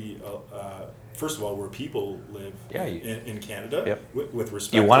where the first of all, where people live in Canada, with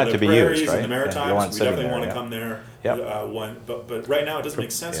respect you want to it the to be prairies used, right? and the Maritimes. We definitely want to come there. Yep. But right now it doesn't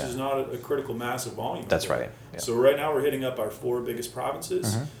make sense. There's not a critical mass of volume. That's right. Yeah. So right now we're hitting up our 4 biggest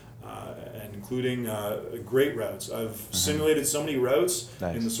provinces. And including great routes. I've simulated so many routes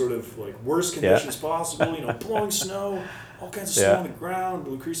in the sort of like worst conditions possible. Blowing snow, all kinds of snow on the ground,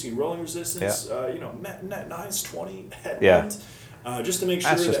 increasing rolling resistance. Net 9s, 20 headwinds. Just to make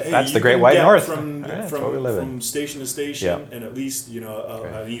sure that's the Great White North from station to station, and at least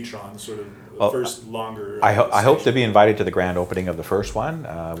an e-tron sort of first longer. I hope to be invited to the grand opening of the first one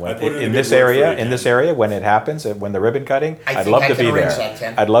in this area when it happens, when the ribbon cutting. I'd love to be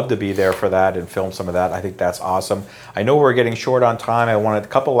there. I'd love to be there for that and film some of that. I think that's awesome. I know we're getting short on time. I wanted a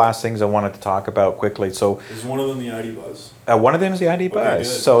couple last things I wanted to talk about quickly. So is one of them the ID Buzz? One of them is the ID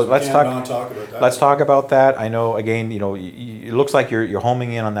Buzz. So let's talk about that. Let's talk about that. I know again, it looks like you're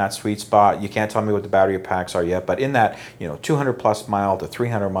homing in on that sweet spot. You can't tell me what the battery packs are yet, but in that 200 plus mile to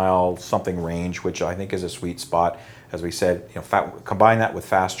 300 mile something range, which I think is a sweet spot. As we said, combine that with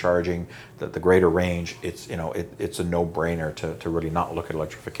fast charging, the greater range. It's it's a no-brainer to really not look at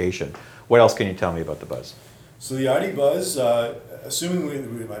electrification. What else can you tell me about the Buzz? So the ID Buzz,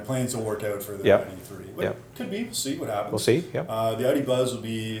 assuming my plans will work out for the ID3, but could be. We'll see what happens. We'll see. Yep. The ID Buzz will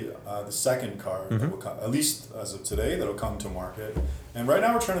be the second car that will come, at least as of today, that'll come to market. And right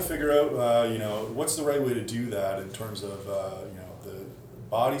now we're trying to figure out, what's the right way to do that in terms of, the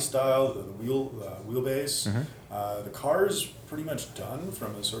body style, the wheelbase. The car is pretty much done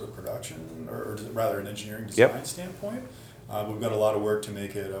from a sort of production, or rather an engineering design standpoint. We've got a lot of work to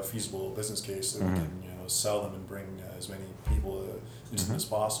make it a feasible business case that we can, sell them and bring as many people into them as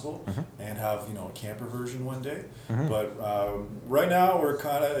possible, and have a camper version one day. But right now we're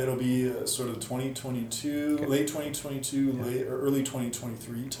it'll be sort of 2022, late 2022, early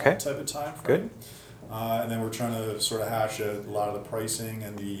 2023 type of time frame. Good. And then we're trying to sort of hash out a lot of the pricing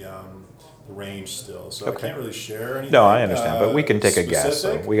and the range still. So I can't really share anything. No, I understand, but we can take a guess.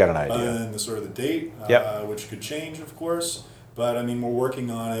 So we got an idea. Other than the sort of the date, which could change, of course. But I mean, we're working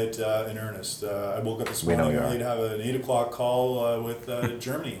on it in earnest. I woke up this morning early to have an 8 o'clock call with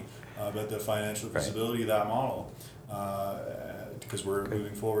Germany about the financial feasibility of that model, because we're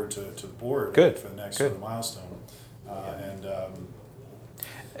moving forward to the board for the next sort of milestone.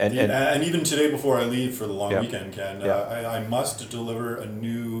 And even today, before I leave for the long weekend, Ken, I must deliver a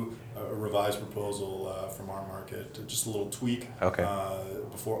new revised proposal from our market, just a little tweak.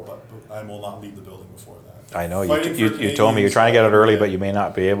 Before, but I will not leave the building before that. I know you told me you're trying to get it early, but you may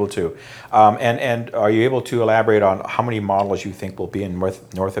not be able to. And are you able to elaborate on how many models you think will be in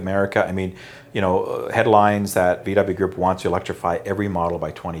North America? I mean, headlines that VW Group wants to electrify every model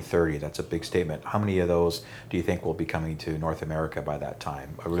by 2030. That's a big statement. How many of those do you think will be coming to North America by that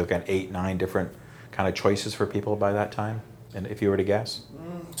time? Are we looking at 8, 9 different kind of choices for people by that time? And if you were to guess?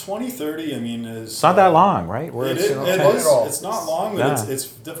 2030, I mean, is... It's not that long, right? It's not long, but it's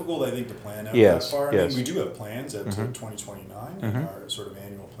difficult, I think, to plan out that far. I mean, we do have plans at 2029 in our sort of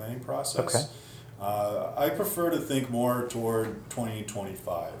annual planning process. I prefer to think more toward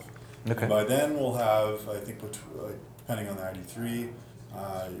 2025. And by then, we'll have, I think, depending on the ID3,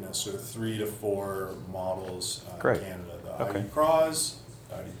 sort of 3 to 4 models in Canada. The ID Cross,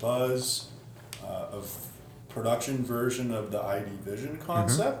 the ID Buzz, of production version of the ID Vision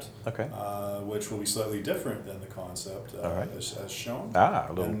concept, which will be slightly different than the concept as shown.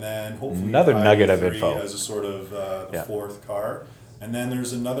 And then hopefully another nugget of info as a sort of the fourth car. And then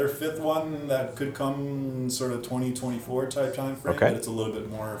there's another fifth one that could come sort of 2024 type time frame, but it's a little bit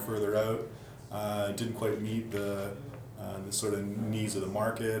more further out. It didn't quite meet the sort of needs of the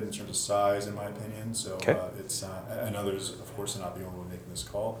market in terms of size, in my opinion. So it's and others, of course, are not the only one making this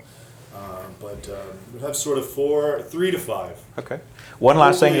call. But we have sort of 3 to 5. One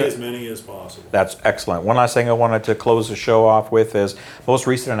last thing. As many as possible. That's excellent. One last thing I wanted to close the show off with is most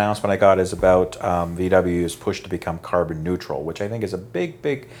recent announcement I got is about VW's push to become carbon neutral, which I think is a big,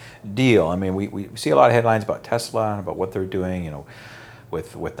 big deal. I mean, we see a lot of headlines about Tesla and about what they're doing,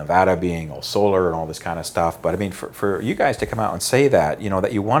 with Nevada being all solar and all this kind of stuff. But I mean, for you guys to come out and say that,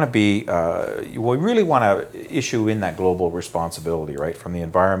 that you want to be, you really want to issue in that global responsibility, right, from the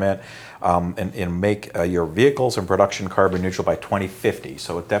environment, and make your vehicles and production carbon neutral by 2050.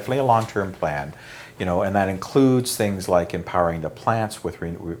 So it's definitely a long-term plan. and that includes things like empowering the plants with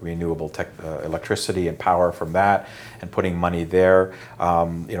renewable electricity and power from that, and putting money there.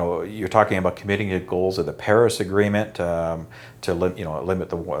 You're talking about committing to goals of the Paris Agreement to limit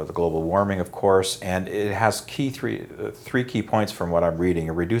the global warming, of course, and it has three key points from what I'm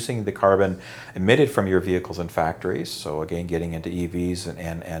reading: reducing the carbon emitted from your vehicles and factories. So again, getting into EVs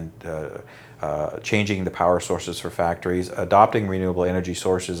and changing the power sources for factories, adopting renewable energy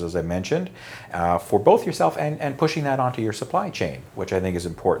sources, as I mentioned, for both yourself and pushing that onto your supply chain, which I think is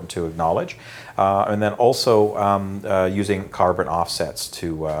important to acknowledge. And then also using carbon offsets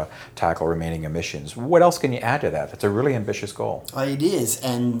to tackle remaining emissions. What else can you add to that? That's a really ambitious goal. It is,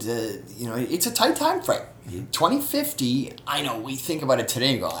 and it's a tight time frame. 2050, I know we think about it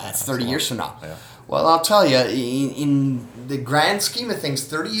today and go, that's 30 years from now. Yeah. Well, I'll tell you, in the grand scheme of things,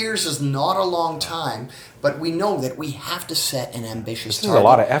 30 years is not a long time, but we know that we have to set an ambitious target. This is a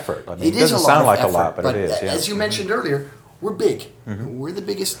lot of effort. I mean, it doesn't sound like a lot, but it is. Yeah. As you mentioned earlier, we're big. We're the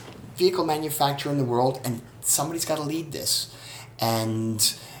biggest vehicle manufacturer in the world, and somebody's got to lead this.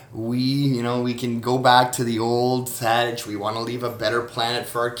 And we can go back to the old adage, we want to leave a better planet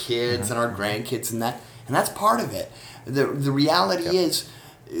for our kids and our grandkids, and that's part of it. The reality is,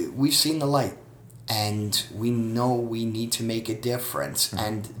 we've seen the light. And we know we need to make a difference.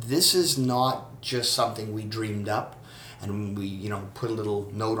 And this is not just something we dreamed up and we, put a little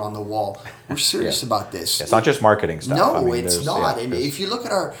note on the wall. We're serious about this. It's not just marketing stuff. No, it's not. And if you look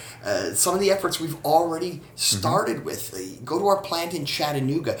at our some of the efforts we've already started with, go to our plant in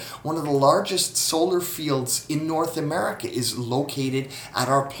Chattanooga. One of the largest solar fields in North America is located at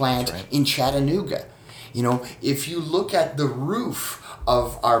our plant in Chattanooga. If you look at the roof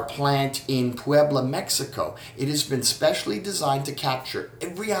of our plant in Puebla, Mexico, it has been specially designed to capture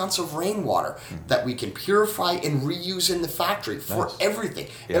every ounce of rainwater that we can purify and reuse in the factory for everything.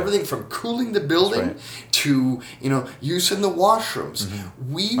 Yeah. Everything from cooling the building to, use in the washrooms.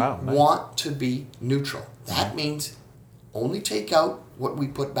 We want to be neutral. That means only take out what we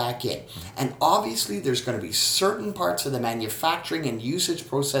put back in. And obviously there's going to be certain parts of the manufacturing and usage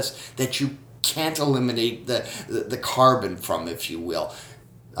process that you can't eliminate the carbon from, if you will.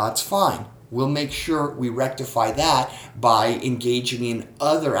 That's fine. We'll make sure we rectify that by engaging in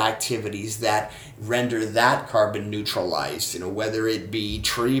other activities that render that carbon neutralized, whether it be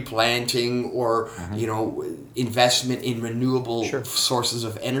tree planting or, investment in renewable sources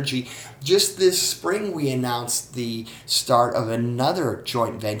of energy. Just this spring, we announced the start of another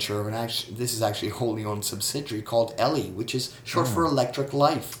joint venture, and this is actually a wholly owned subsidiary called ELLI, which is short for Electric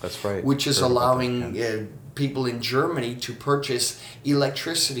Life. That's right. Which is allowing people in Germany to purchase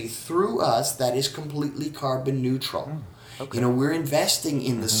electricity through us that is completely carbon neutral. Okay. We're investing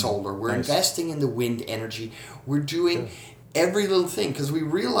in the solar. We're investing in the wind energy. We're doing every little thing because we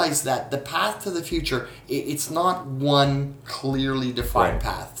realize that the path to the future, it's not one clearly defined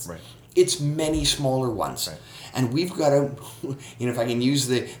path. Right. It's many smaller ones. Right. And we've got to, if I can use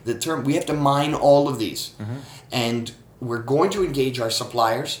the term, we have to mine all of these. And we're going to engage our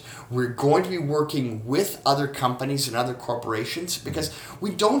suppliers. We're going to be working with other companies and other corporations because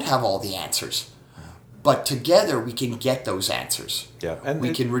we don't have all the answers. But together we can get those answers. Yeah, and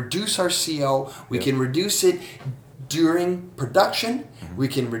we can reduce our CO. We can reduce it during production. We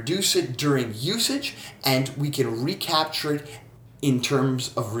can reduce it during usage, and we can recapture it in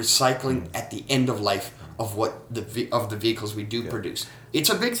terms of recycling at the end of life of the vehicles we do produce.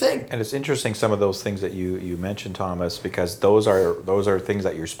 It's a big thing. And it's interesting, some of those things that you mentioned, Thomas, because those are things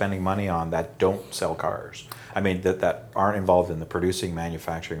that you're spending money on that don't sell cars. I mean, that aren't involved in the producing,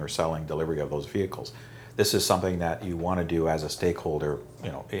 manufacturing, or selling, delivery of those vehicles. This is something that you want to do as a stakeholder,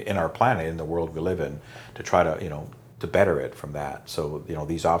 in our planet, in the world we live in, to try to, to better it from that. So,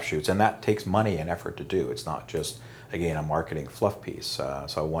 these offshoots, and that takes money and effort to do. It's not just, again, a marketing fluff piece. So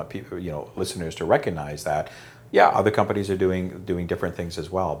I want people, listeners to recognize that, other companies are doing different things as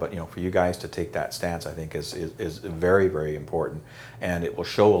well. But, for you guys to take that stance, I think is very, very important. And it will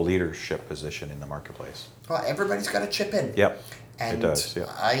show a leadership position in the marketplace. Well, everybody's got to chip in. Yep, and it does. Yeah.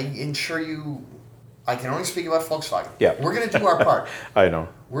 I ensure you, I can only speak about Volkswagen. Yeah. We're going to do our part. I know.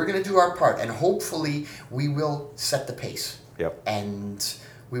 We're going to do our part. And hopefully we will set the pace. Yep. And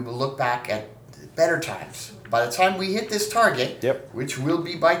we will look back at better times. By the time we hit this target, which will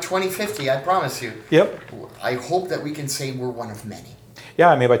be by 2050, I promise you, I hope that we can say we're one of many. Yeah,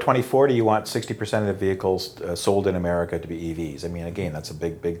 I mean, by 2040, you want 60% of the vehicles sold in America to be EVs. I mean, again, that's a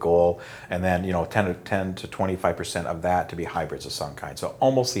big goal. And then, 10 to 25% of that to be hybrids of some kind. So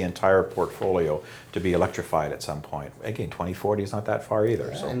almost the entire portfolio to be electrified at some point. Again, 2040 is not that far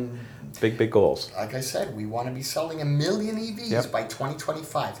either. So big goals. Like I said, we want to be selling 1 million EVs by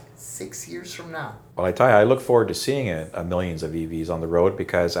 2025. 6 years from now. Well, I tell you, I look forward to seeing millions of EVs on the road,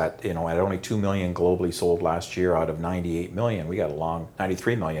 because at only 2 million globally sold last year out of 98 million, we got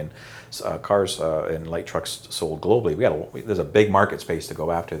 93 million cars and light trucks sold globally. There's a big market space to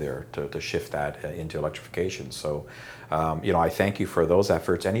go after there to shift that into electrification. So, I thank you for those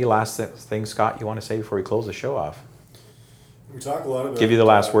efforts. Any last things, Scott, you want to say before we close the show off? We talk a lot about. Give you the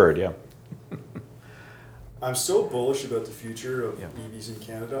last word, yeah. I'm so bullish about the future of EVs in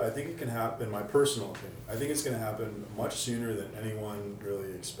Canada. I think it can happen, in my personal opinion, I think it's going to happen much sooner than anyone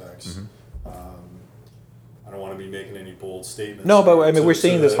really expects. I don't want to be making any bold statements. No, but I mean, we're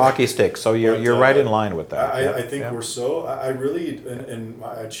seeing this hockey stick, so you're right in line with that. I think we're so, I really, and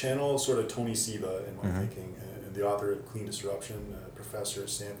I channel sort of Tony Seba in my thinking, and the author of Clean Disruption, professor at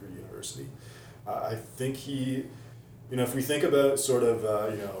Stanford University. I think he, if we think about sort of,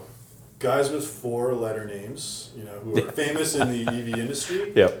 guys with 4-letter names, who are famous in the EV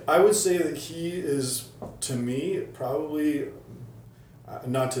industry. Yep. I would say that he is, to me, probably,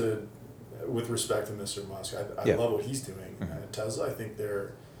 with respect to Mr. Musk, I love what he's doing. Tesla, I think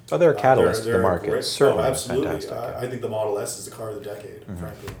they're a catalyst to the market. Great, certainly, absolutely. Fantastic. I think the Model S is the car of the decade,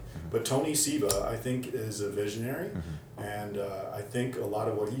 frankly. But Tony Seba, I think, is a visionary, and I think a lot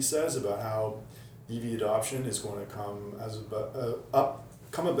of what he says about how EV adoption is going to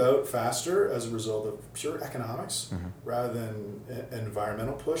come about faster as a result of pure economics rather than an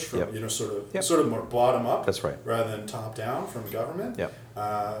environmental push from sort of more bottom up. That's right. Rather than top down from government. Yep.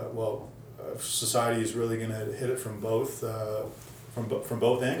 Society is really going to hit it from both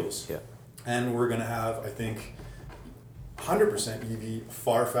angles. Yeah. And we're going to have, I think, 100% EV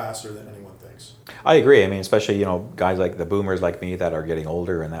far faster than anyone thinks. I agree. I mean, especially, guys like the boomers like me that are getting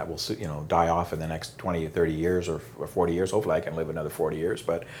older and that will, die off in the next 20 or 30 years or 40 years. Hopefully I can live another 40 years.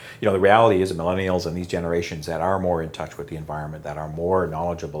 But, the reality is the millennials and these generations that are more in touch with the environment, that are more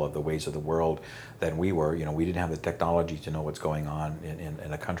knowledgeable of the ways of the world than we were. We didn't have the technology to know what's going on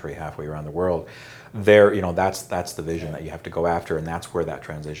in a country halfway around the world. That's the vision that you have to go after, and that's where that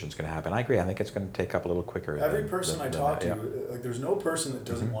transition is going to happen. I agree. I think it's going to take up a little quicker. Every person I talk to, there's no person that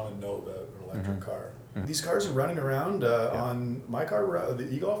doesn't want to know about an electric car. These cars are running around on my car. The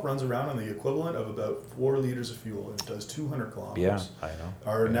e-Golf runs around on the equivalent of about 4 liters of fuel, and it does 200 kilometers. Yeah, I know.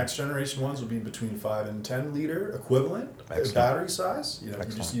 Our next generation ones will be between 5 and 10 liter equivalent battery size. You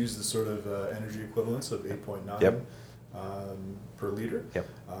just use the sort of energy equivalence of 8.9 per liter. Yep.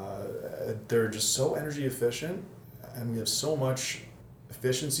 They're just so energy efficient, and we have so much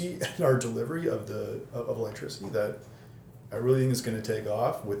efficiency in our delivery of electricity that I really think it's going to take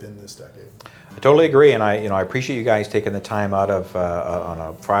off within this decade. I totally agree, and I appreciate you guys taking the time out of on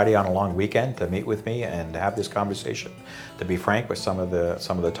a Friday on a long weekend to meet with me and have this conversation. To be frank with some of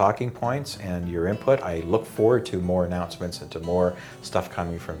the talking points and your input, I look forward to more announcements and to more stuff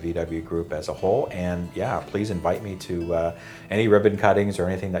coming from VW Group as a whole. And please invite me to any ribbon cuttings or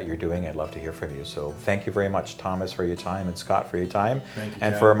anything that you're doing. I'd love to hear from you. So thank you very much, Thomas, for your time, and Scott for your time. Thank you,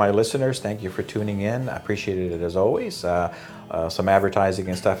 and Ken. For my listeners, thank you for tuning in. I appreciated it as always. Some advertising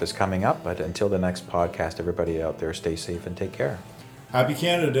and stuff is coming up, but until the next podcast, everybody out there, stay safe and take care. Happy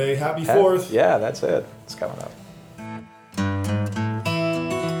Canada Day. Happy 4th. Yeah, that's it. It's coming up.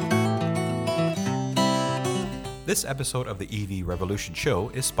 This episode of the EV Revolution Show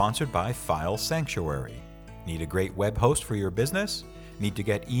is sponsored by File Sanctuary. Need a great web host for your business? Need to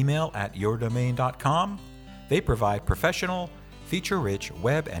get email at yourdomain.com? They provide professional, feature-rich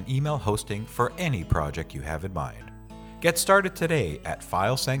web and email hosting for any project you have in mind. Get started today at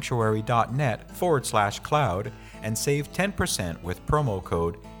filesanctuary.net/cloud and save 10% with promo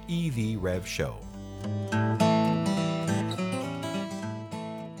code EVRevShow.